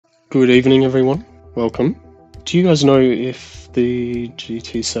Good evening, everyone. Welcome. Do you guys know if the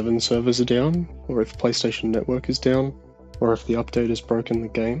GT7 servers are down, or if PlayStation Network is down, or if the update has broken the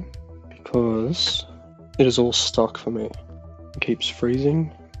game? Because it is all stuck for me. It keeps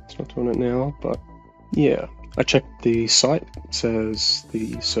freezing. It's not doing it now, but yeah. I checked the site. It says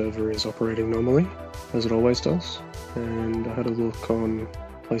the server is operating normally, as it always does. And I had a look on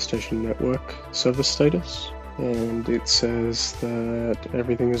PlayStation Network server status, and it says that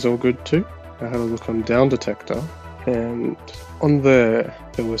everything is all good too. I had a look on Down Detector, and on there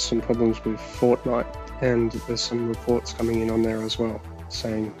were some problems with Fortnite, and there's some reports coming in on there as well,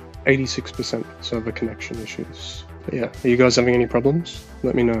 saying 86% server connection issues. But yeah, are you guys having any problems?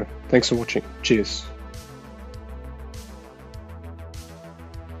 Let me know. Thanks for watching. Cheers.